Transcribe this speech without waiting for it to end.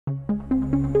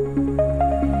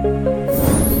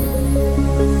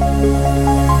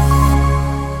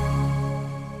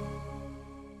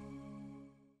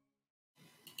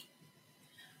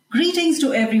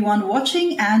everyone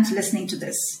watching and listening to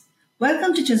this.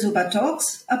 Welcome to Chazuba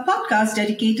Talks, a podcast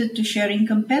dedicated to sharing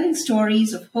compelling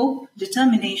stories of hope,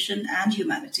 determination, and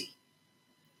humanity.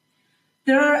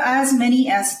 There are as many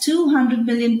as 200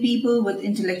 million people with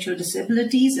intellectual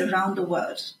disabilities around the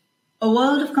world. A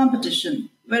world of competition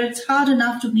where it's hard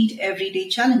enough to meet everyday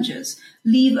challenges,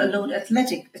 leave alone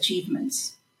athletic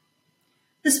achievements.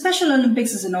 The Special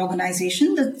Olympics is an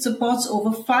organization that supports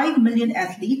over 5 million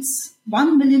athletes,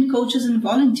 1 million coaches and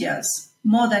volunteers,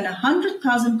 more than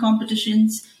 100,000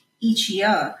 competitions each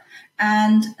year,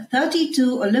 and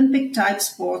 32 Olympic-type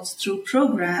sports through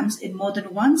programs in more than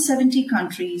 170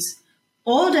 countries,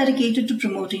 all dedicated to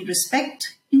promoting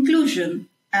respect, inclusion,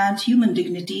 and human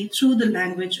dignity through the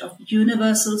language of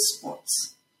universal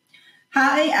sports.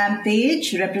 Hi, I'm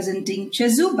Tej, representing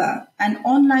Chazuba, an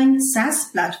online SaaS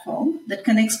platform that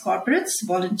connects corporates,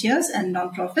 volunteers, and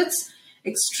nonprofits.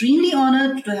 Extremely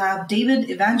honored to have David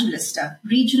Evangelista,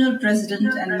 Regional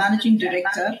President and Managing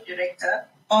Director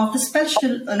of the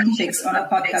Special Olympics on our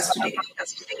podcast today.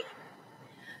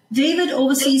 David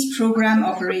oversees program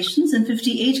operations in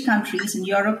 58 countries in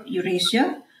Europe,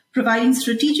 Eurasia, providing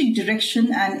strategic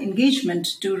direction and engagement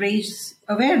to raise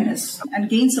awareness and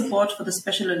gain support for the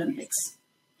Special Olympics.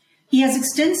 He has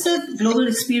extensive global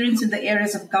experience in the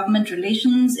areas of government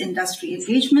relations, industry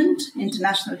engagement,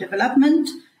 international development,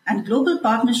 and global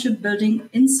partnership building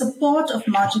in support of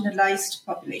marginalized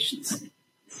populations.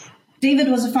 David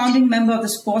was a founding member of the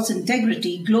Sports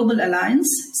Integrity Global Alliance,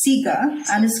 SIGA,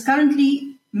 and is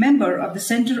currently member of the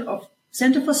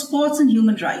Center for Sports and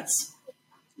Human Rights.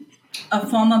 A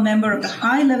former member of the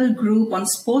high-level group on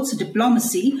sports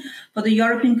diplomacy for the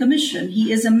European Commission,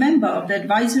 he is a member of the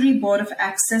advisory board of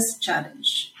Access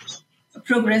Challenge, a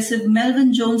progressive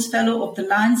Melvin Jones Fellow of the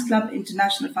Lions Club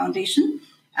International Foundation,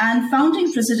 and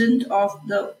founding president of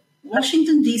the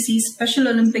Washington, D.C. Special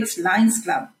Olympics Lions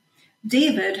Club.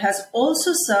 David has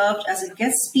also served as a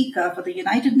guest speaker for the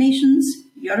United Nations,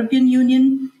 European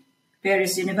Union,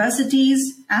 various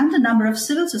universities, and a number of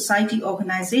civil society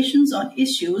organizations on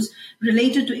issues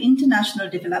related to international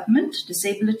development,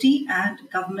 disability, and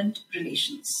government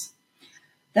relations.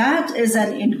 That is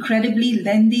an incredibly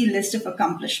lengthy list of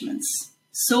accomplishments.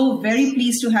 So very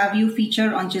pleased to have you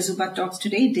feature on Chazuba Talks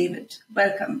today, David.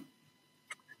 Welcome.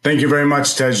 Thank you very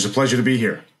much, Tej. It's a pleasure to be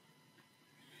here.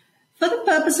 For the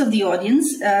purpose of the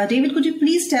audience, David, could you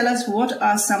please tell us what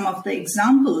are some of the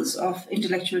examples of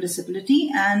intellectual disability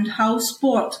and how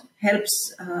sport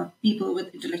helps people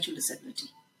with intellectual disability?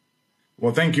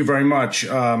 Well, thank you very much.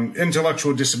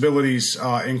 Intellectual disabilities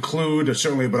include,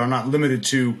 certainly, but are not limited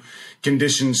to,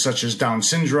 conditions such as Down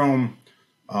syndrome,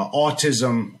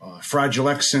 autism, Fragile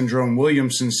X syndrome,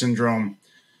 Williamson syndrome,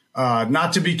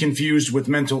 not to be confused with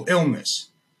mental illness.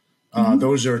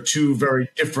 Those are two very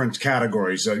different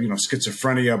categories,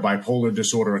 schizophrenia, bipolar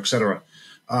disorder, etc.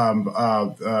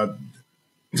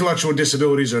 Intellectual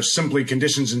disabilities are simply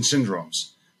conditions and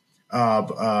syndromes.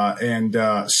 And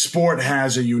sport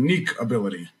has a unique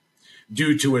ability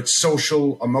due to its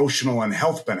social, emotional, and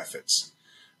health benefits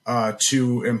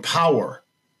to empower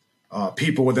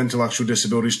people with intellectual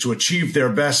disabilities to achieve their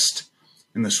best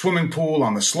in the swimming pool,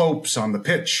 on the slopes, on the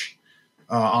pitch,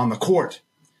 on the court.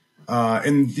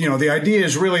 The idea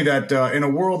is really that in a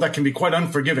world that can be quite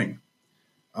unforgiving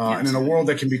and in a world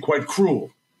that can be quite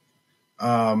cruel,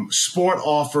 sport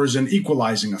offers an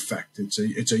equalizing effect.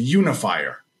 It's a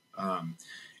unifier.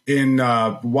 In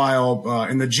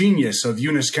the genius of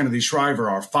Eunice Shriver,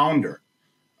 our founder,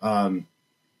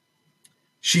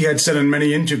 she had said in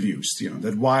many interviews,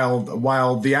 that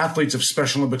while the athletes of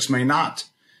Special Olympics may not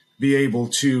be able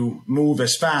to move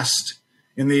as fast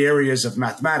in the areas of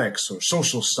mathematics or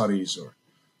social studies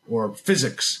or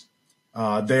physics,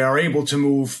 they are able to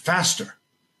move faster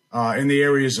in the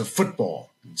areas of football,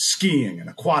 and skiing, and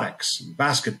aquatics, and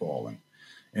basketball,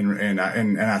 and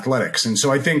athletics. And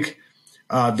so I think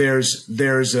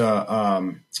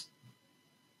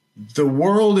the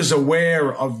world is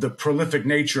aware of the prolific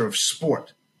nature of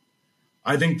sport.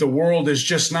 I think the world is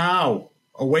just now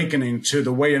awakening to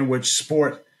the way in which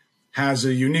sport has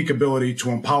a unique ability to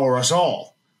empower us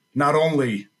all, not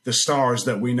only the stars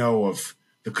that we know of,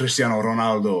 the Cristiano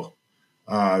Ronaldo,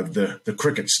 the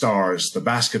cricket stars, the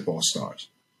basketball stars.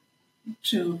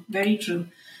 True, very true.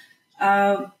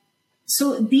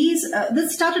 So this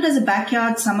started as a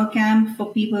backyard summer camp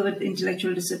for people with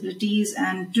intellectual disabilities,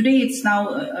 and today it's now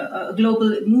a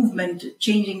global movement,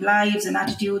 changing lives and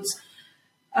attitudes.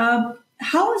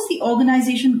 How is the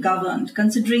organization governed,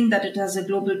 considering that it has a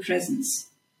global presence?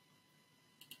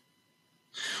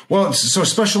 Well, so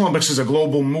Special Olympics is a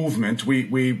global movement. We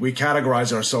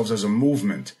categorize ourselves as a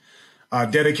movement.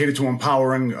 dedicated to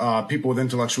empowering people with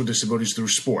intellectual disabilities through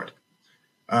sport.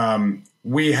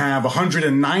 We have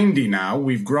 190 now.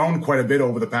 We've grown quite a bit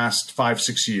over the past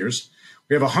 5-6 years.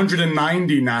 We have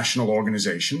 190 national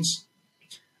organizations.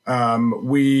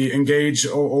 We engage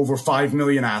over 5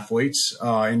 million athletes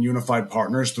in unified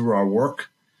partners through our work.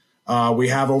 We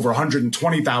have over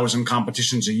 120,000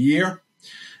 competitions a year.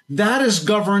 That is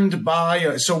governed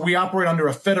by, so we operate under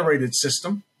a federated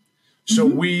system. So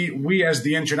we as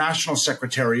the International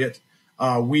Secretariat,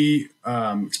 we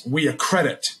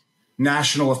accredit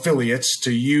national affiliates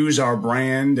to use our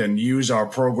brand and use our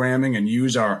programming and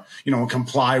use our,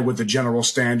 comply with the general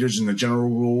standards and the general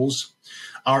rules.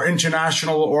 Our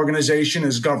international organization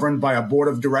is governed by a board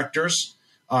of directors,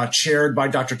 chaired by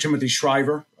Dr. Timothy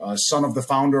Shriver, son of the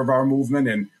founder of our movement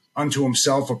and unto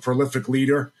himself a prolific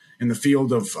leader in the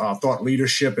field of thought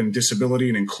leadership and disability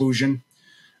and inclusion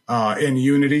and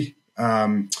unity.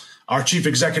 Our chief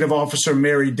executive officer,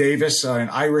 Mary Davis, an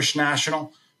Irish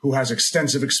national who has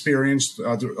extensive experience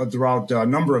throughout a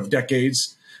number of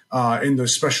decades in the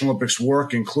Special Olympics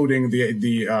work, including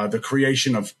the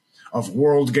creation of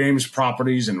World Games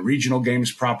properties and regional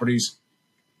games properties.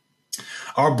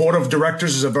 Our board of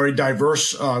directors is a very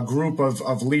diverse group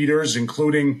of leaders,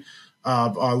 including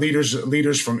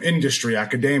leaders from industry,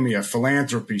 academia,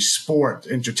 philanthropy, sport,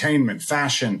 entertainment,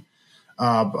 fashion,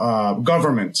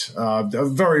 government, a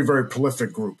very, very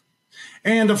prolific group.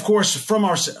 And of course, from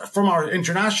our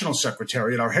international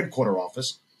secretariat, our headquarter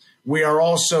office, we are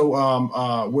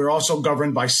also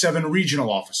governed by 7 regional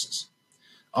offices,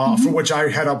 for which I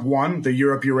head up one, the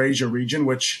Europe-Eurasia region,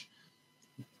 which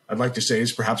I'd like to say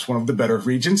is perhaps one of the better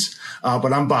regions,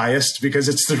 but I'm biased because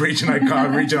it's the region I'm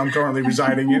currently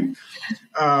residing in.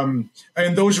 And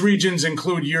those regions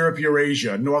include Europe,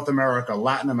 Eurasia, North America,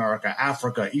 Latin America,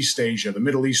 Africa, East Asia, the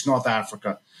Middle East, North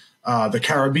Africa, the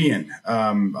Caribbean.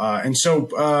 And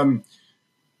so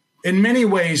in many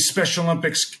ways, Special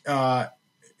Olympics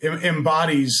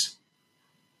embodies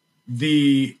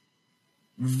the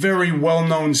very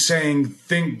well-known saying,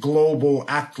 think global,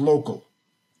 act local.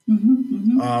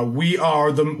 We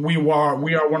are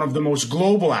one of the most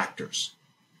global actors,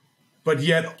 but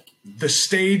yet the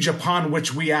stage upon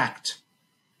which we act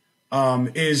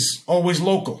is always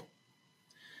local.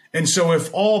 And so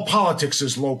if all politics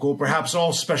is local, perhaps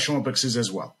all Special Olympics is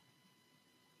as well.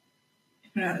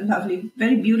 Lovely.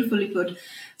 Very beautifully put.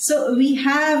 So we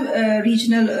have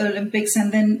regional Olympics,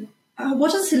 and then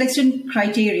what are the selection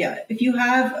criteria? If you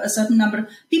have a certain number,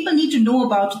 people need to know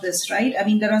about this, right? I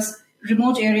mean, there are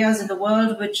remote areas in the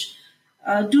world which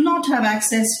do not have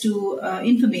access to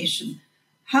information.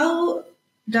 How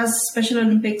does Special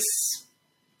Olympics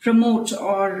promote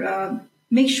or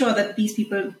make sure that these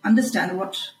people understand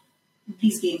what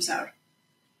these games are?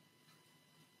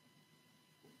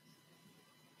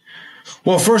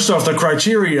 Well, first off, the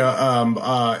criteria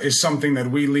is something that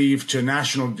we leave to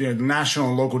national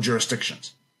and local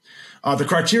jurisdictions. The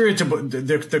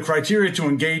criteria to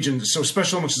engage in, so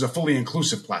Special Olympics is a fully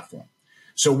inclusive platform.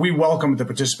 So we welcome the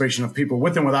participation of people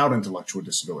with and without intellectual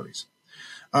disabilities.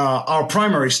 Our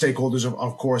primary stakeholders,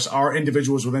 of course, are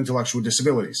individuals with intellectual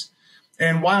disabilities.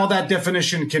 And while that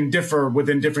definition can differ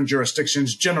within different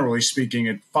jurisdictions, generally speaking,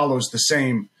 it follows the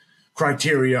same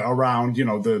criteria around,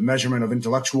 the measurement of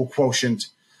intellectual quotient,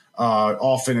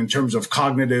 often in terms of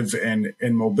cognitive and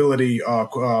mobility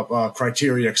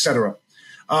criteria, et cetera.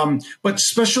 But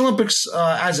Special Olympics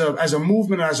as a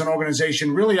movement, as an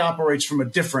organization, really operates from a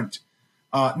different,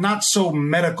 not so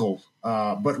medical,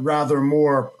 but rather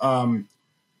more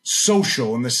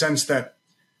social, in the sense that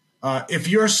if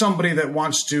you're somebody that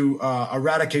wants to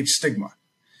eradicate stigma,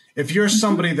 if you're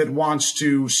somebody that wants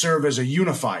to serve as a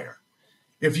unifier,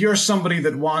 if you're somebody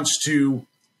that wants to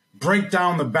break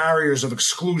down the barriers of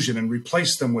exclusion and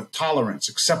replace them with tolerance,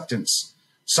 acceptance,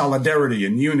 solidarity,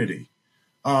 and unity,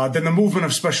 then the movement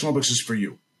of Special Olympics is for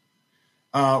you.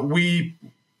 We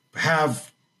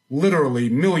have literally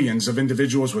millions of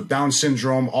individuals with Down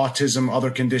syndrome, autism,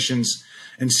 other conditions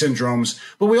and syndromes,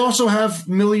 but we also have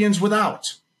millions without,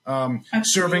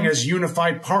 serving as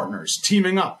unified partners,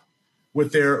 teaming up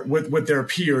with their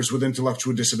peers with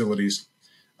intellectual disabilities,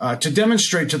 to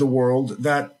demonstrate to the world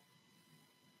that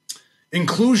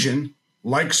inclusion,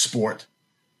 like sport,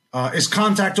 is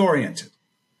contact-oriented,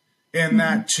 and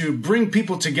that to bring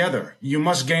people together, you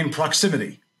must gain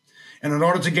proximity. And in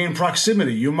order to gain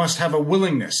proximity, you must have a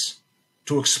willingness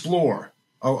to explore.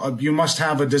 You must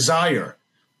have a desire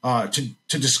to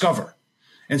discover.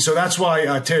 And so that's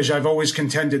why, Tej, I've always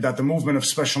contended that the movement of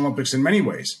Special Olympics in many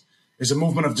ways is a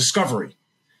movement of discovery.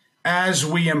 As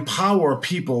we empower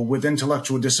people with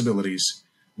intellectual disabilities,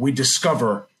 we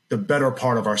discover the better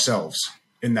part of ourselves.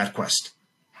 in that quest.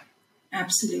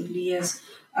 Absolutely, yes.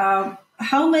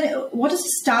 How many? What is the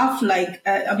staff like?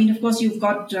 I mean, of course, you've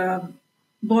got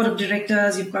board of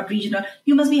directors, you've got regional.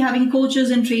 You must be having coaches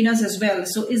and trainers as well.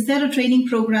 So, is there a training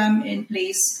program in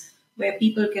place where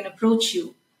people can approach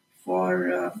you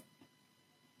for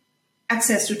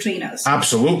access to trainers?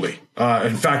 Absolutely.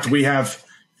 In fact, we have,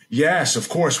 yes, of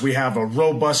course, we have a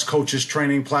robust coaches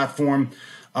training platform.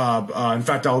 In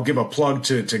fact, I'll give a plug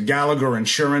to Gallagher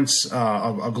Insurance,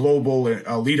 a global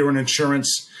leader in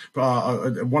insurance,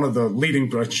 one of the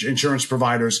leading insurance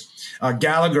providers.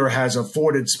 Gallagher has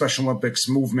afforded Special Olympics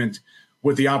movement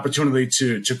with the opportunity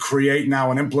to create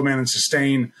now and implement and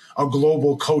sustain a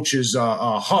global coaches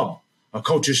hub, a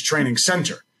coaches training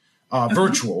center,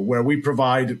 virtual, where we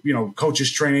provide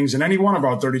coaches trainings in any one of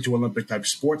our 32 Olympic type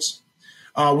sports.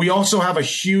 We also have a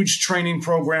huge training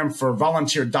program for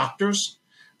volunteer doctors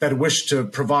that wish to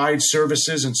provide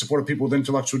services in support of people with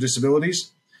intellectual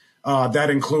disabilities. That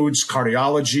includes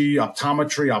cardiology,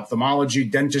 optometry, ophthalmology,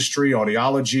 dentistry,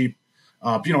 audiology,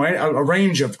 a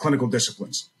range of clinical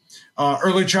disciplines.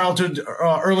 Early childhood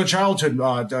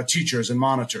teachers and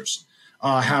monitors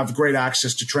have great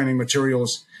access to training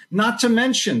materials, not to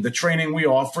mention the training we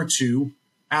offer to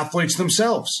athletes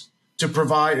themselves to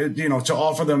provide, to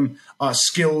offer them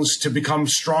skills to become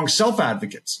strong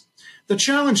self-advocates. The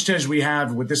challenge, Tej, we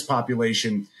have with this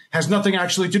population has nothing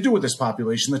actually to do with this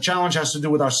population. The challenge has to do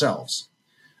with ourselves.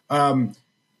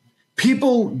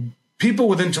 People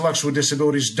with intellectual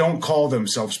disabilities don't call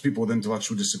themselves people with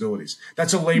intellectual disabilities.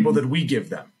 That's a label that we give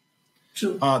them.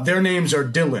 True. Their names are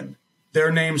Dylan.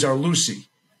 Their names are Lucy.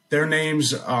 Their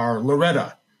names are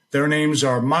Loretta. Their names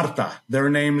are Marta. Their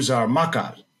names are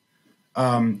Makar.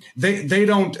 They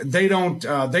don't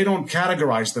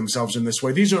categorize themselves in this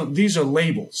way. These are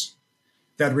labels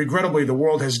that regrettably the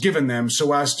world has given them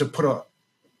so as to put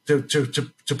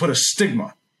a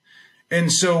stigma.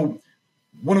 And so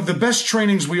one of the best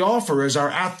trainings we offer is our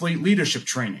athlete leadership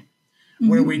training,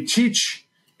 where we teach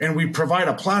and we provide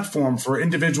a platform for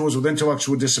individuals with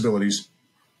intellectual disabilities,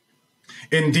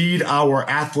 indeed our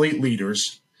athlete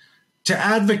leaders, to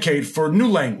advocate for new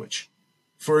language,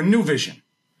 for a new vision,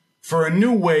 for a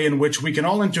new way in which we can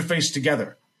all interface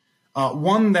together,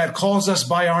 one that calls us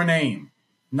by our name,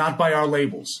 not by our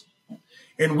labels.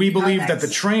 And we believe that the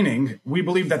training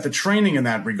in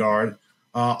that regard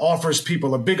offers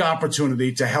people a big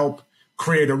opportunity to help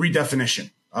create a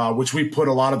redefinition, which we put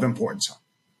a lot of importance on.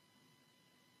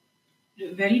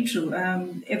 Very true.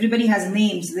 Everybody has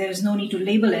names. There is no need to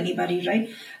label anybody, right?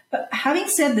 But having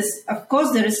said this, of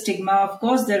course, there is stigma. Of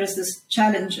course, there is this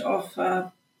challenge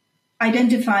of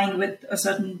identifying with a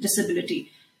certain disability.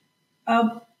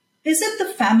 Is it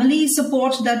the family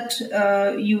support that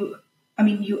you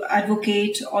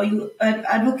advocate, or you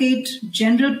advocate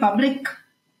general public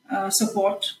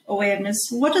support, awareness?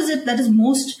 What is it that is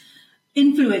most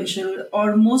influential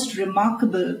or most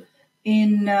remarkable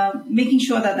in making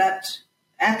sure that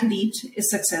athlete is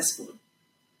successful?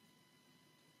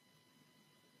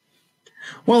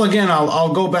 Well, again,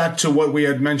 I'll go back to what we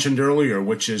had mentioned earlier,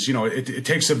 which is, it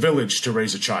takes a village to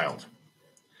raise a child.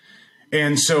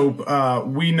 And so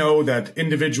we know that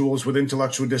individuals with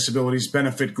intellectual disabilities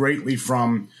benefit greatly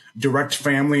from direct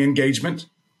family engagement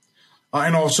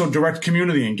and also direct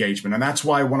community engagement. And that's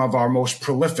why one of our most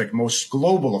prolific, most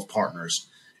global of partners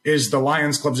is the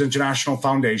Lions Clubs International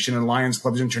Foundation and Lions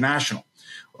Clubs International,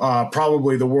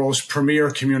 probably the world's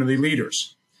premier community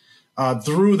leaders.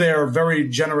 Through their very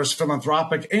generous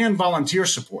philanthropic and volunteer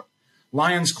support,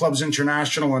 Lions Clubs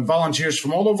International and volunteers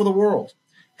from all over the world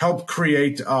help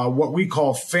create what we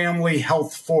call family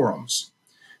health forums.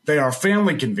 They are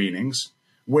family convenings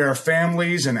where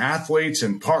families and athletes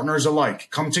and partners alike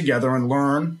come together and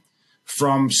learn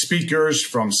from speakers,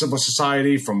 from civil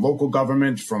society, from local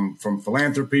government, from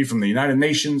philanthropy, from the United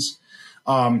Nations,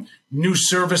 new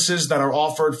services that are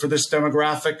offered for this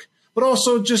demographic, but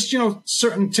also just,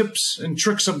 certain tips and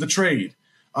tricks of the trade,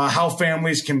 how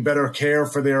families can better care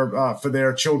for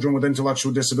their children with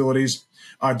intellectual disabilities,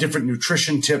 different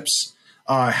nutrition tips,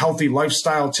 healthy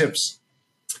lifestyle tips.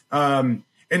 And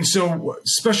so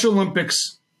Special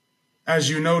Olympics, as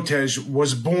you know, Tej,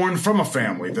 was born from a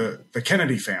family, the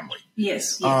Kennedy family.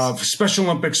 Yes. Special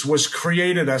Olympics was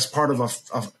created as part of a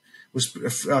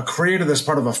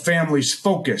family's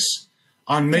focus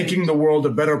on making the world a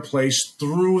better place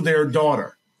through their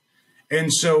daughter.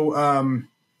 And so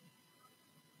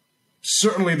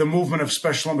certainly the movement of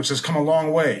Special Olympics has come a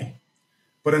long way.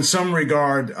 But in some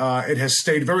regard, it has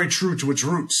stayed very true to its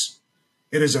roots.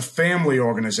 It is a family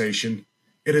organization.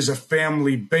 It is a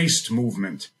family-based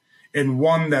movement, and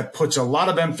one that puts a lot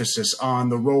of emphasis on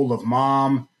the role of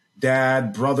mom,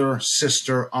 dad, brother,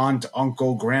 sister, aunt,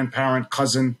 uncle, grandparent,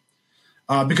 cousin,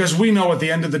 because we know at the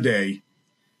end of the day,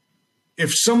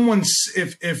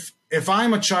 if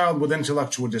I'm a child with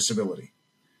intellectual disability,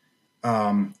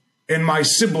 and my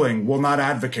sibling will not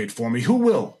advocate for me, who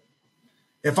will?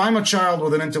 If I'm a child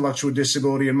with an intellectual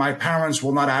disability and my parents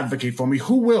will not advocate for me,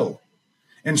 who will?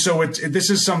 And so this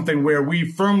is something where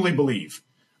we firmly believe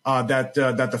that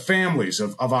the families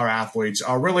of our athletes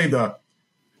are really the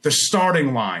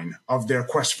starting line of their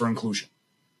quest for inclusion.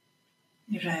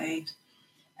 Right.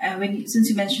 Since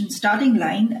you mentioned starting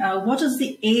line, what is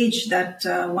the age that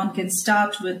one can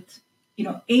start with,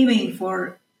 aiming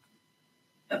for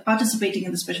participating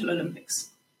in the Special Olympics?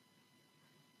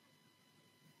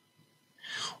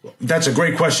 That's a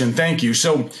great question. Thank you.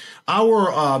 So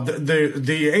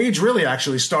the age really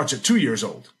actually starts at 2 years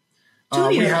old.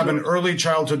 We have an early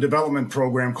childhood development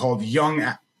program called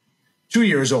 2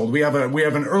 years old. We have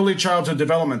an early childhood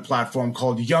development platform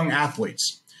called Young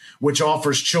Athletes, which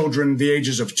offers children the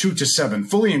ages of 2 to 7,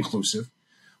 fully inclusive,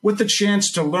 with the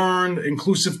chance to learn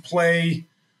inclusive play,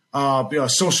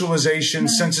 socialization,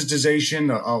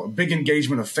 sensitization, a big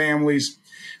engagement of families.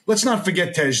 Let's not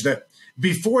forget, Tej, that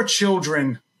before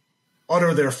children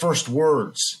utter their first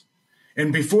words,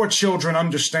 and before children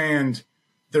understand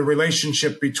the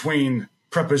relationship between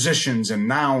prepositions and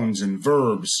nouns and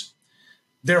verbs,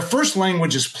 their first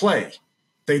language is play.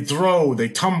 They throw, they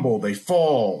tumble, they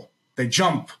fall, they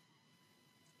jump.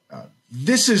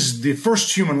 This is the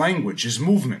first human language, is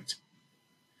movement.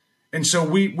 And so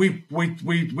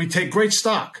we take great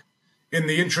stock in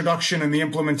the introduction and the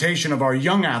implementation of our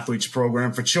Young Athletes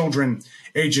program for children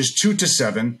ages 2 to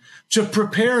 7 to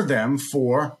prepare them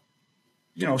for,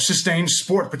 sustained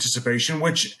sport participation,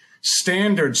 which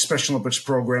standard Special Olympics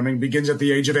programming begins at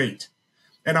the age of 8.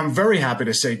 And I'm very happy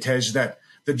to say, Tej, that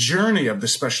the journey of the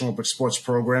Special Olympics sports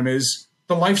program is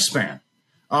the lifespan.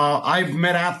 I've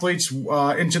met athletes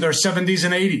into their 70s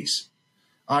and 80s.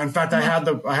 In fact, I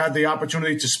had the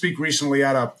opportunity to speak recently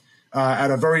at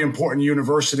a very important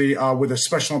university with a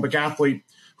Special Olympic athlete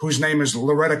whose name is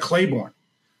Loretta Claiborne,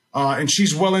 and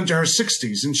she's well into her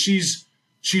 60s, and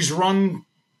she's run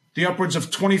the upwards of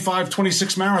 25,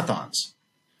 26 marathons.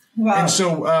 Wow. And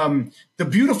so the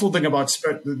beautiful thing about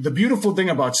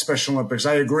Special Olympics,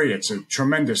 I agree, it's a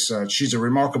tremendous. She's a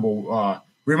remarkable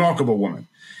woman,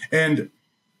 and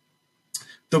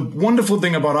the wonderful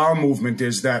thing about our movement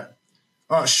is that,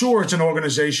 sure, it's an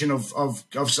organization of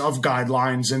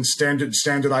guidelines and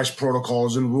standardized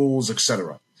protocols and rules,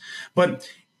 etc. But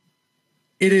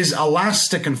it is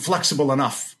elastic and flexible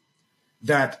enough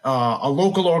that a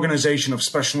local organization of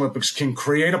Special Olympics can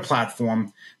create a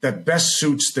platform that best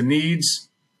suits the needs,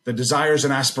 the desires,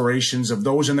 and aspirations of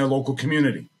those in their local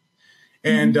community.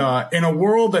 And in a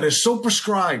world that is so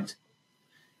prescribed,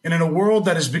 and in a world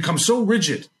that has become so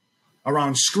rigid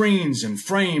around screens and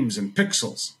frames and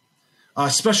pixels,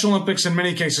 Special Olympics in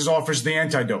many cases offers the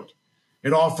antidote.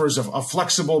 It offers a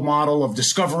flexible model of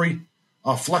discovery,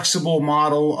 a flexible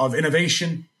model of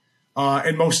innovation,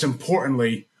 and most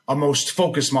importantly, a most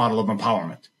focused model of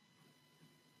empowerment.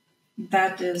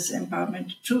 That is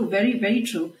empowerment. True, very, very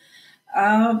true.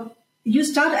 You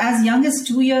start as young as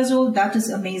 2 years old. That is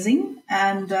amazing.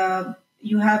 And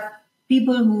you have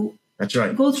people who That's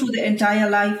right. go through the entire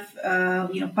life,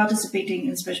 participating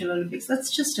in Special Olympics. That's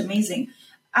just amazing.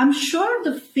 I'm sure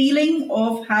the feeling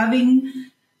of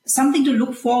having something to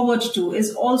look forward to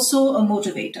is also a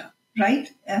motivator,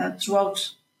 right?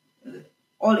 Throughout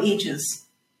all ages,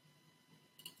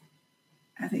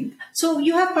 I think. So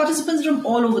you have participants from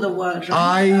all over the world,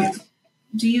 right?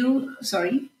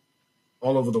 Sorry?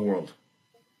 All over the world.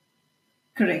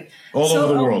 Correct. All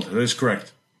over the world. That is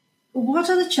correct. What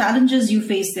are the challenges you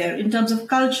face there in terms of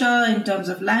culture, in terms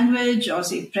of language, or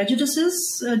say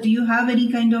prejudices? Do you have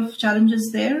any kind of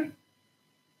challenges there?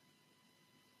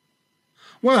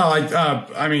 Well,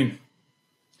 I mean,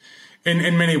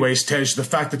 in many ways, Tej, the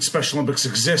fact that Special Olympics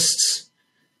exists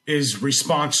is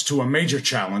response to a major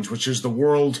challenge, which is the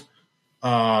world.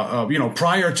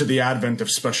 Prior to the advent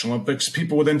of Special Olympics,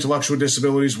 people with intellectual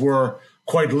disabilities were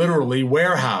quite literally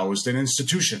warehoused in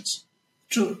institutions.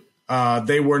 True.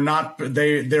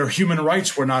 Their human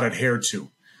rights were not adhered to.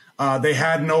 They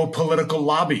had no political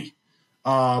lobby.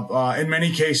 In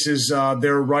many cases,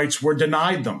 their rights were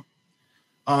denied them.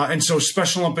 And so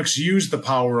Special Olympics used the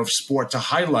power of sport to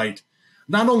highlight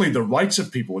not only the rights of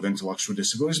people with intellectual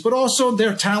disabilities, but also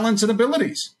their talents and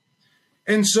abilities.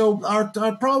 And so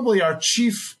probably our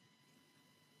chief,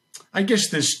 I guess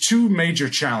there's two major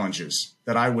challenges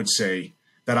that I would say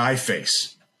that I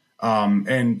face.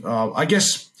 I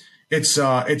guess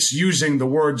it's using the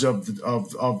words of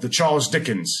the Charles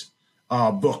Dickens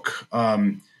book.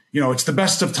 It's the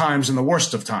best of times and the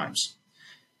worst of times.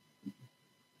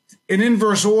 In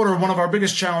inverse order, one of our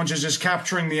biggest challenges is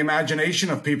capturing the imagination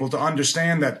of people to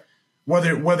understand that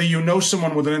whether you know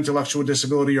someone with an intellectual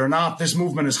disability or not, this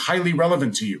movement is highly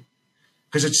relevant to you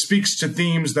because it speaks to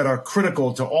themes that are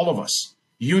critical to all of us: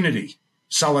 unity,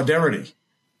 solidarity,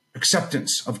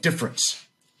 acceptance of difference,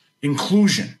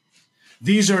 inclusion.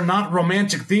 These are not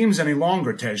romantic themes any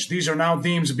longer, Tej. These are now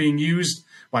themes being used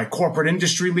by corporate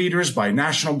industry leaders, by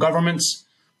national governments,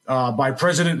 by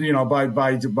President,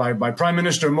 by Prime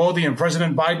Minister Modi and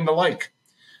President Biden alike.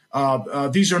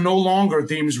 These are no longer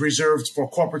themes reserved for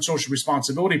corporate social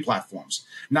responsibility platforms.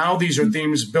 Now these are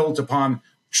themes built upon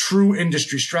true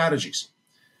industry strategies.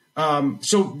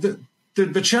 So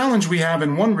the challenge we have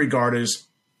in one regard is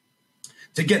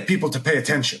to get people to pay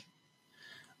attention.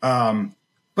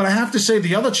 But I have to say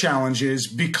the other challenge is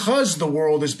because the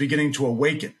world is beginning to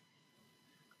awaken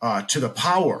to the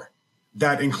power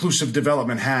that inclusive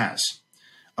development has,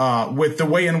 with the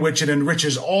way in which it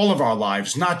enriches all of our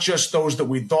lives, not just those that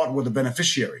we thought were the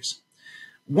beneficiaries.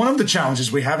 One of the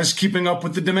challenges we have is keeping up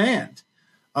with the demand.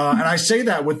 And I say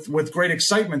that with great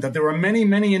excitement, that there are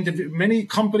many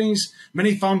companies,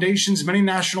 many foundations, many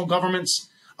national governments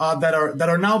that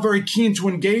are now very keen to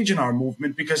engage in our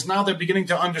movement because now they're beginning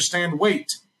to understand, wait,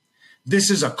 this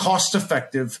is a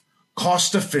cost-effective,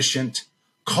 cost-efficient,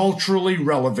 culturally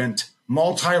relevant,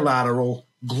 multilateral,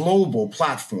 global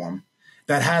platform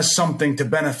that has something to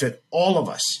benefit all of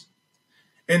us.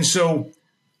 And so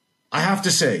I have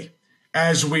to say,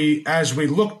 as we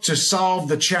look to solve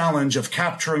the challenge of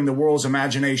capturing the world's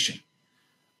imagination,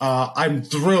 I'm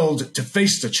thrilled to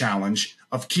face the challenge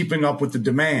of keeping up with the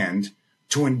demand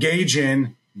to engage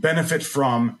in, benefit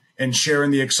from, and share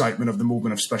in the excitement of the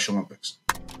movement of Special Olympics.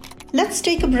 Let's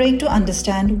take a break to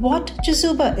understand what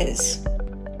Chizuba is.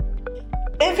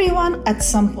 Everyone at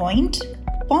some point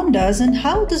ponders on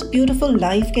how this beautiful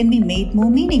life can be made more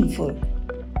meaningful.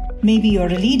 Maybe you're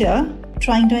a leader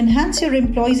trying to enhance your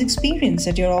employees' experience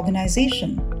at your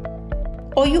organization.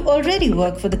 Or you already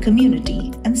work for the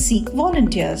community and seek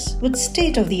volunteers with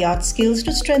state-of-the-art skills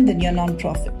to strengthen your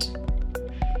nonprofit.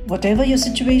 Whatever your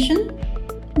situation,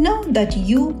 know that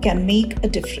you can make a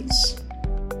difference.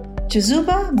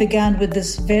 Chizuba began with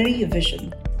this very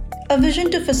vision, a vision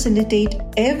to facilitate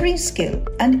every skill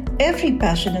and every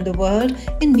passion in the world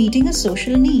in meeting a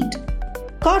social need.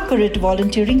 Corporate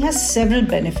volunteering has several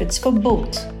benefits for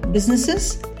both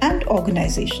businesses and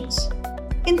organizations.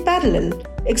 In parallel,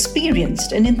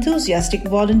 experienced and enthusiastic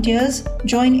volunteers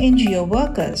join NGO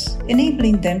workers,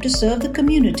 enabling them to serve the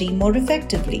community more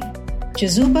effectively.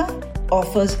 Chizuba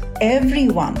offers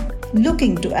everyone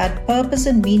looking to add purpose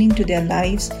and meaning to their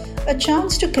lives a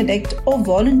chance to connect or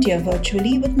volunteer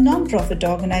virtually with nonprofit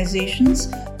organizations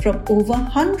from over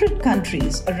 100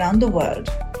 countries around the world.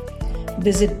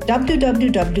 Visit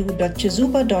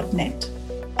www.chizuba.net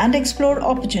and explore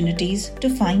opportunities to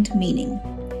find meaning.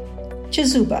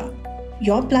 Chizuba,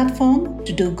 your platform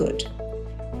to do good.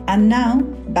 And now,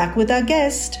 back with our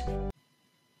guest.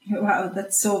 Wow,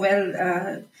 that's so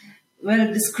well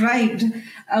described.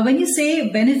 When you say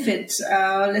benefit,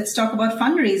 let's talk about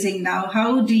fundraising now.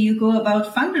 How do you go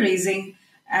about fundraising?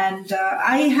 And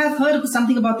I have heard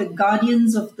something about the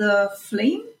Guardians of the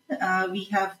Flame. We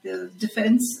have the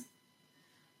defense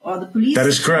or the police. That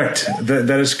is correct.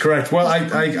 That is correct. Well,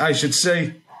 I should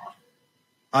say,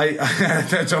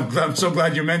 I'm so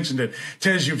glad you mentioned it.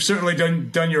 Tej, you've certainly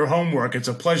done your homework. It's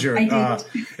a pleasure.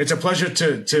 It's a pleasure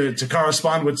to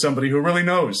correspond with somebody who really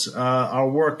knows our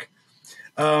work.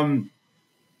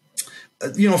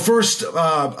 First,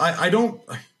 I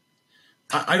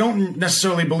don't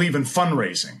necessarily believe in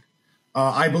fundraising.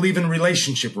 I believe in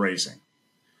relationship raising.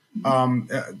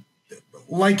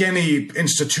 Like any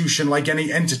institution, like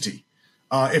any entity,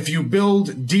 if you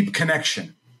build deep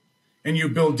connection and you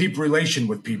build deep relation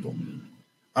with people,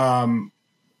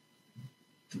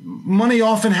 money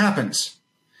often happens.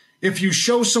 If you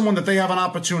show someone that they have an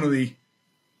opportunity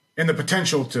and the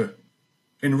potential to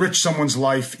enrich someone's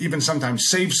life, even sometimes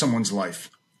save someone's life,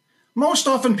 most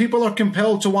often people are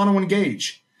compelled to want to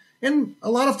engage. And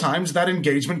a lot of times that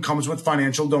engagement comes with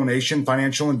financial donation,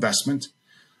 financial investment.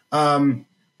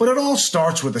 But it all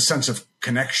starts with a sense of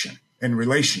connection and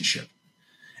relationship.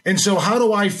 And so how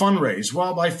do I fundraise?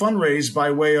 Well, I fundraise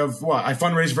by way of I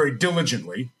fundraise very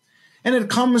diligently. And it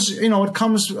comes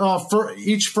for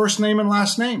each first name and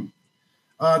last name.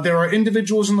 There are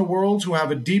individuals in the world who have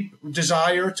a deep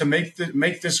desire to make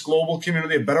this global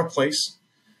community a better place.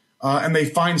 And they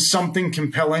find something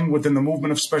compelling within the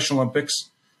movement of Special Olympics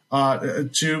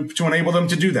to enable them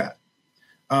to do that.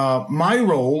 My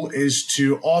role is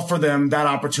to offer them that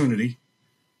opportunity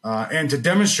and to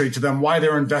demonstrate to them why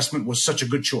their investment was such a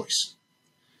good choice.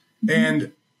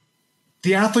 And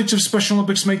the athletes of Special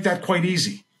Olympics make that quite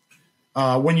easy.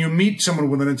 When you meet someone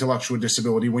with an intellectual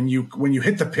disability, when you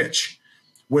hit the pitch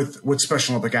with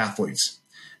Special Olympic athletes,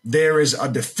 there is a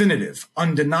definitive,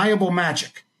 undeniable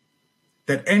magic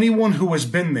that anyone who has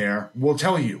been there will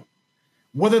tell you.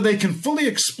 Whether they can fully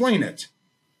explain it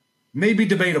may be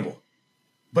debatable,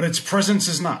 but its presence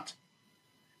is not.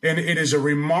 And it is a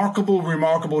remarkable,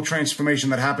 remarkable transformation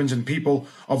that happens in people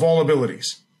of all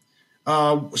abilities.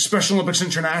 Special Olympics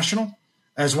International,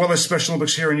 as well as Special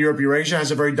Olympics here in Europe, Eurasia,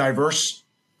 has a very diverse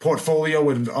portfolio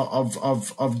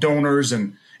of donors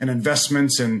and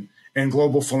investments and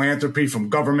global philanthropy, from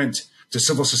government to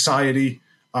civil society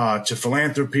to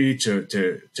philanthropy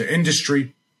to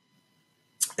industry.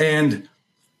 And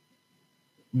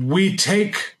we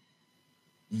take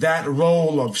that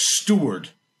role of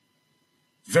steward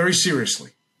very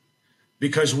seriously,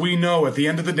 because we know at the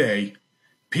end of the day,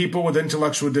 people with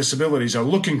intellectual disabilities are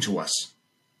looking to us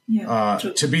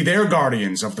to be their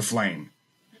guardians of the flame,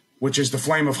 which is the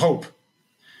flame of hope.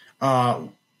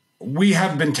 We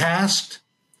have been tasked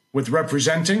with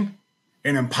representing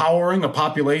and empowering a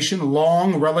population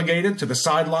long relegated to the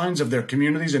sidelines of their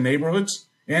communities and neighborhoods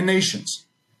and nations.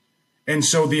 And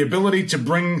so the ability to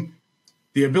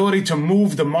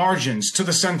move the margins to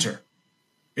the center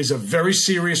is a very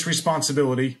serious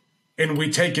responsibility, and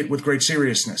we take it with great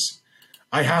seriousness.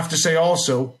 I have to say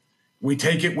also, we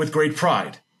take it with great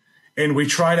pride, and we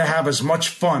try to have as much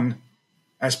fun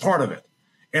as part of it.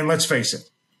 And let's face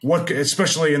it,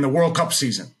 especially in the World Cup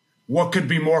season, what could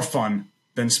be more fun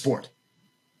than sport?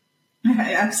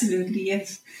 Absolutely,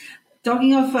 yes.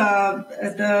 Talking of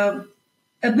the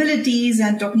abilities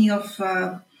and talking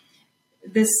of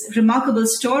this remarkable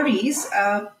stories,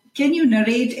 can you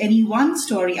narrate any one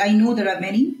story? I know there are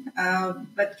many,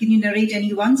 but can you narrate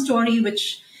any one story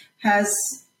which has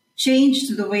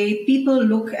changed the way people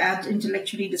look at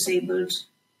intellectually disabled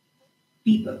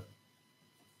people?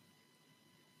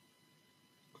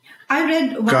 I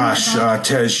read one. Gosh,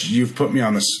 Tej, you've put me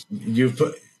on this.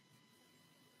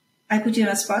 I put you on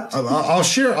a spot. I'll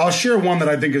share one that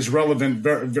I think is relevant.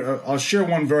 I'll share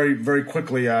one very, very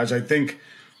quickly, as I think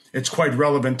it's quite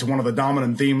relevant to one of the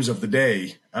dominant themes of the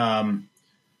day.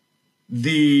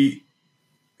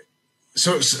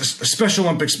 Special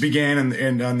Olympics began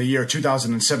in the year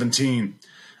 2017,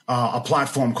 a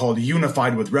platform called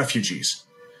Unified with Refugees.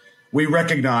 We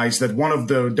recognized that one of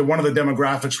the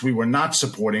demographics we were not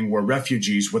supporting were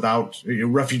refugees with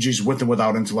and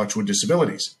without intellectual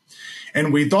disabilities.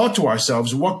 And we thought to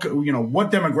ourselves, what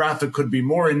demographic could be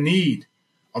more in need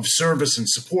of service and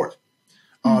support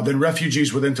than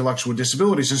refugees with intellectual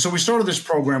disabilities? And so we started this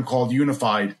program called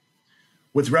Unified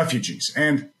with Refugees.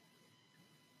 And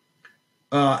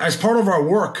as part of our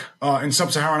work in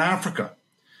sub-Saharan Africa,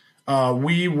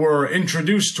 we were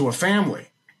introduced to a family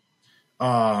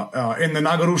in the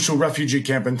Nyarugusu refugee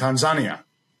camp in Tanzania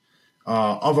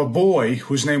of a boy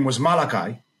whose name was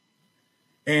Malaki.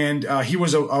 And he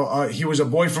was a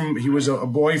boy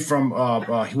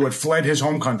who had fled his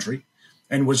home country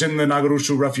and was in the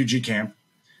Nyarugusu refugee camp.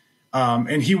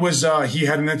 And he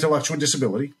had an intellectual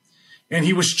disability, and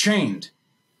he was chained.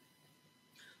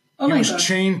 Oh my God.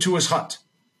 Chained to his hut.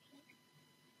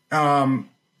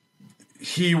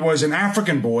 He was an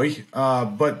African boy,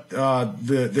 but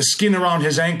the skin around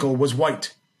his ankle was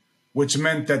white, which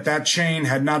meant that chain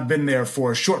had not been there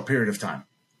for a short period of time.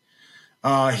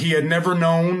 He had never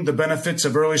known the benefits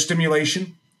of early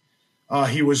stimulation.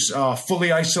 He was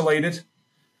fully isolated.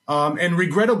 And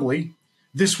regrettably,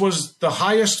 this was the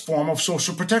highest form of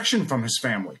social protection from his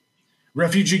family.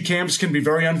 Refugee camps can be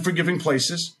very unforgiving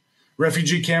places.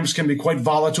 Refugee camps can be quite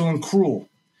volatile and cruel.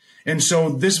 And so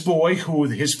this boy, who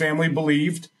his family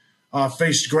believed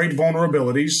faced great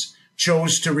vulnerabilities,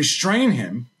 chose to restrain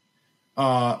him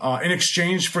in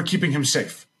exchange for keeping him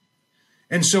safe.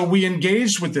 And so we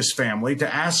engaged with this family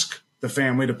to ask the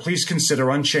family to please consider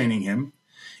unchaining him.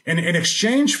 And in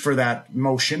exchange for that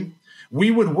motion, we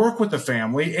would work with the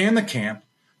family and the camp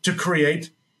to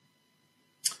create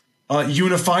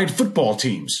unified football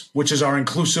teams, which is our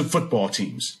inclusive football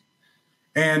teams.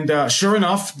 And sure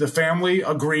enough, the family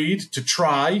agreed to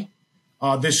try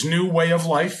this new way of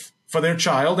life for their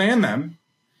child and them.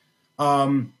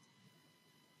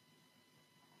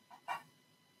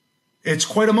 It's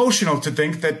quite emotional to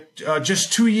think that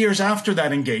just 2 years after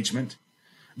that engagement,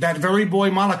 that very boy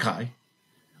Malaki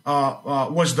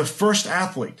was the first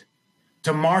athlete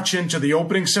to march into the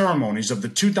opening ceremonies of the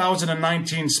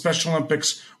 2019 Special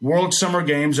Olympics World Summer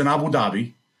Games in Abu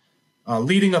Dhabi,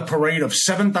 leading a parade of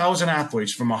 7,000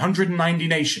 athletes from 190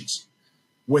 nations,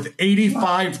 with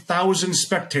 85,000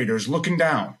 spectators looking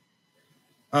down.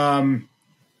 That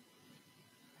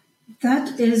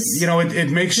is, it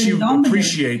makes phenomenal. You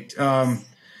appreciate.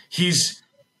 He's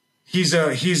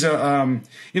a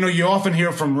you often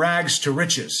hear from rags to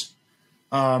riches.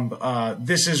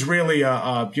 This is really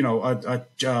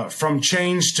from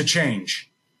change to change.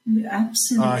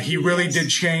 Absolutely. He really did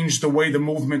change the way the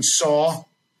movement saw,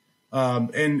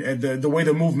 and the way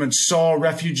the movement saw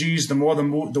refugees, the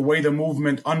way the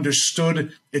movement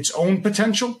understood its own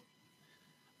potential,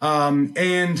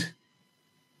 and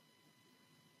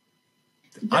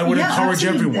I would encourage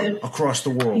everyone across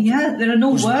the world. Yeah, there are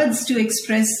no words to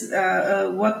express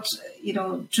what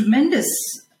tremendous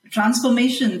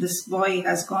transformation this boy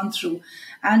has gone through,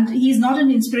 and he's not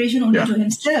an inspiration only to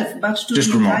himself, but to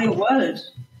the entire world.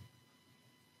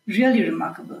 Really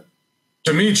remarkable.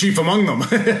 To me, chief among them.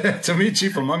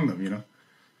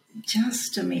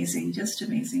 Just amazing, just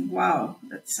amazing. Wow,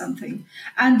 that's something.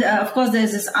 And of course,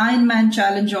 there's this Ironman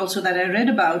challenge also that I read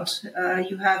about.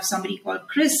 You have somebody called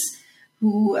Chris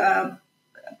who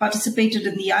participated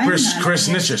in the Ironman. Chris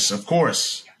Nitschitz, of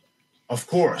course.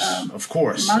 Multiple.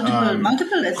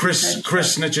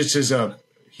 Chris Nitschitz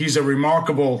he's a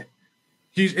remarkable.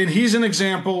 He's an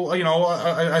example,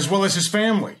 as well as his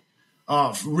family.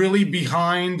 Really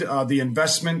behind the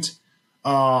investment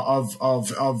of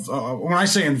when I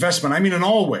say investment, I mean in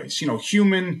all ways,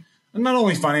 human, not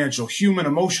only financial, human,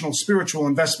 emotional, spiritual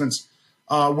investments,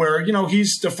 where,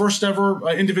 he's the first ever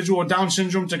individual with Down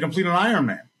syndrome to complete an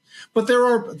Ironman. But there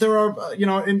are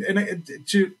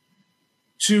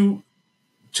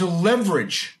to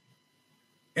leverage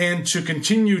and to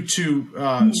continue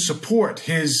to support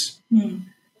his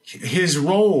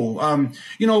role.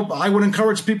 I would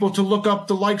encourage people to look up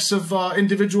the likes of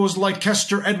individuals like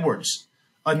Kester Edwards,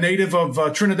 a native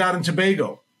of Trinidad and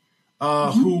Tobago,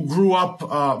 who grew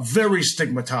up very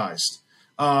stigmatized,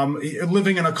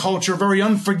 living in a culture very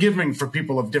unforgiving for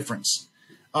people of difference.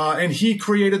 And he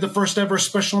created the first ever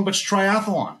Special Olympics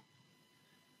triathlon,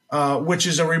 which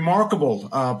is a remarkable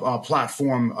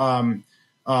platform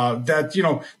that,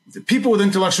 people with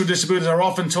intellectual disabilities are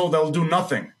often told they'll do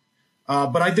nothing.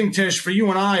 But I think, Tish, for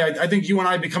you and I think you and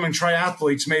I becoming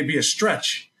triathletes may be a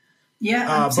stretch.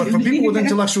 Yeah, but for people with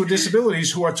intellectual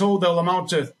disabilities who are told they'll amount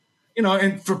to,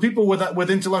 and for people with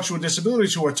intellectual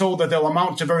disabilities who are told that they'll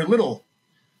amount to very little,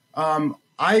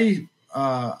 I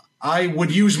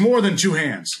would use more than two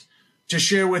hands to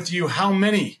share with you how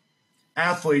many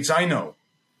athletes I know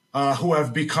who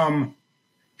have become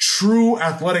true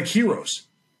athletic heroes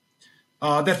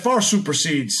that far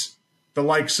supersedes the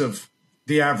likes of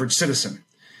the average citizen.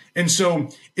 And so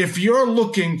if you're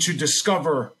looking to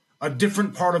discover a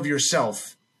different part of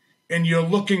yourself and you're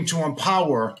looking to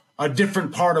empower a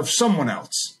different part of someone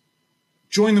else,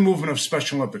 join the movement of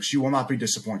Special Olympics. You will not be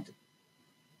disappointed.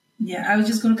 Yeah, I was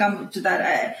just going to come to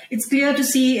that. It's clear to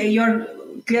see you're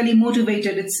clearly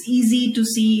motivated. It's easy to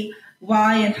see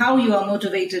why and how you are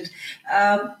motivated.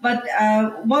 But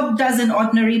what does an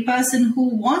ordinary person who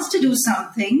wants to do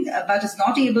something but is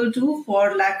not able to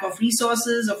for lack of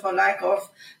resources or for lack of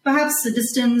perhaps the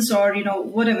distance or,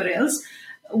 whatever else,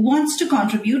 wants to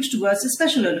contribute towards the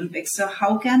Special Olympics? So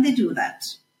how can they do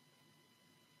that?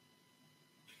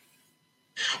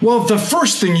 Well, the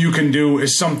first thing you can do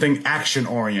is something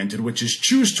action-oriented, which is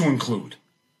choose to include.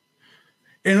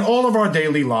 In all of our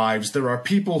daily lives, there are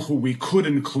people who we could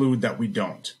include that we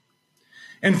don't,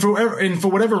 and for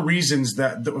whatever reasons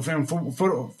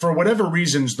for whatever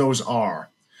reasons those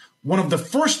are. One of the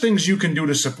first things you can do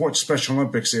to support Special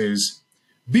Olympics is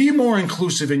be more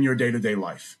inclusive in your day-to-day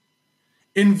life.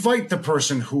 Invite the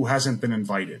person who hasn't been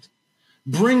invited.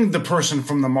 Bring the person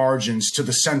from the margins to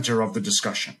the center of the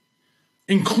discussion.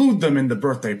 Include them in the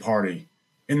birthday party,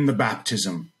 in the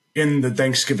baptism, in the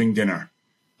Thanksgiving dinner.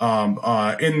 In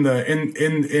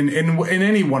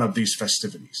any one of these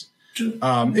festivities,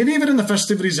 and even in the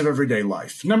festivities of everyday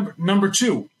life. Number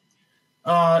two,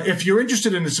 if you're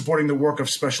interested in supporting the work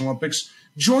of Special Olympics,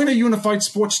 join a unified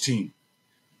sports team,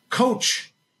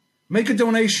 coach, make a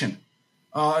donation.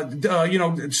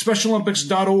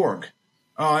 SpecialOlympics.org.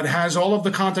 It has all of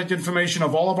the contact information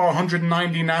of all of our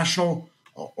 190 national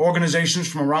organizations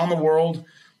from around the world.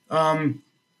 The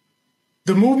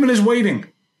movement is waiting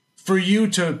for you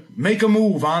to make a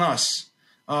move on us.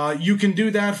 You can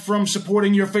do that from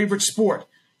supporting your favorite sport.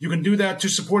 You can do that to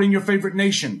supporting your favorite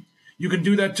nation. You can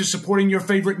do that to supporting your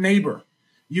favorite neighbor.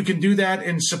 You can do that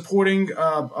in supporting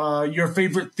your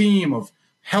favorite theme of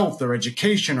health or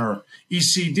education or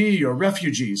ECD or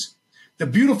refugees. The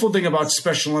beautiful thing about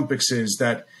Special Olympics is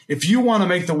that if you want to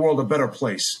make the world a better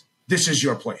place, this is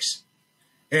your place.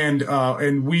 And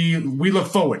we look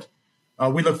forward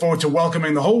we look forward to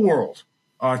welcoming the whole world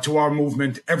to our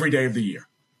movement every day of the year.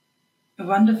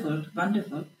 Wonderful,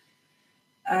 wonderful.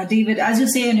 David, as you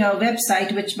say on your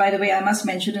website, which, by the way, I must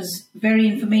mention is very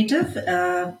informative,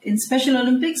 in Special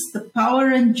Olympics, the power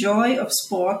and joy of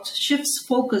sport shifts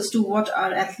focus to what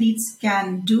our athletes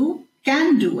can do,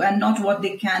 and not what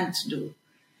they can't do,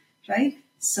 right?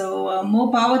 So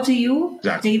more power to you,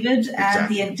 Exactly. David, and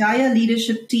the entire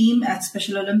leadership team at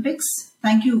Special Olympics.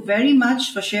 Thank you very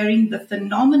much for sharing the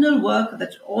phenomenal work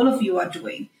that all of you are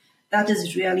doing. That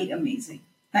is really amazing.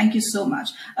 Thank you so much.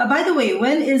 By the way,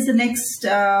 when is the next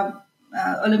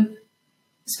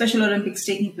Special Olympics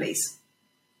taking place?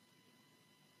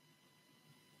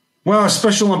 Well,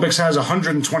 Special Olympics has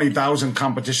 120,000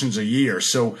 competitions a year.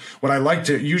 So what I like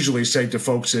to usually say to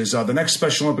folks is the next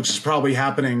Special Olympics is probably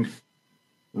happening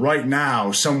right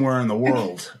now somewhere in the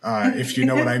world, if you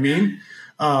know what I mean.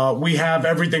 We have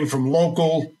everything from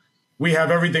local. We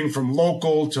have everything from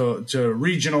local to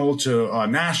regional to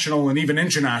national and even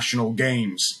international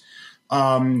games.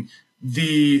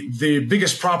 The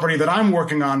biggest property that I'm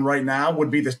working on right now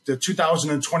would be the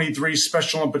 2023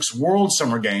 Special Olympics World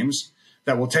Summer Games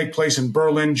that will take place in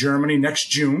Berlin, Germany next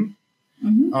June,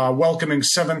 welcoming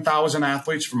 7,000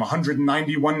 athletes from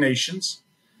 191 nations.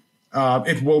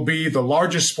 It will be the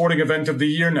largest sporting event of the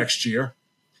year next year.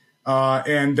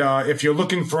 And if you're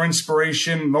looking for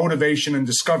inspiration, motivation, and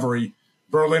discovery,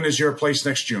 Berlin is your place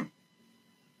next June.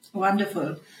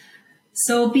 Wonderful.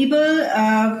 So people,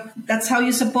 that's how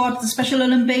you support the Special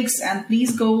Olympics. And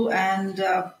please go and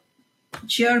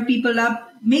cheer people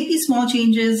up. Make these small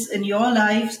changes in your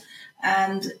lives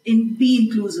and be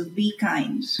inclusive, be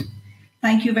kind.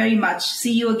 Thank you very much.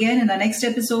 See you again in the next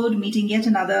episode, meeting yet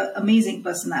another amazing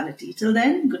personality. Till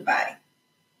then, goodbye.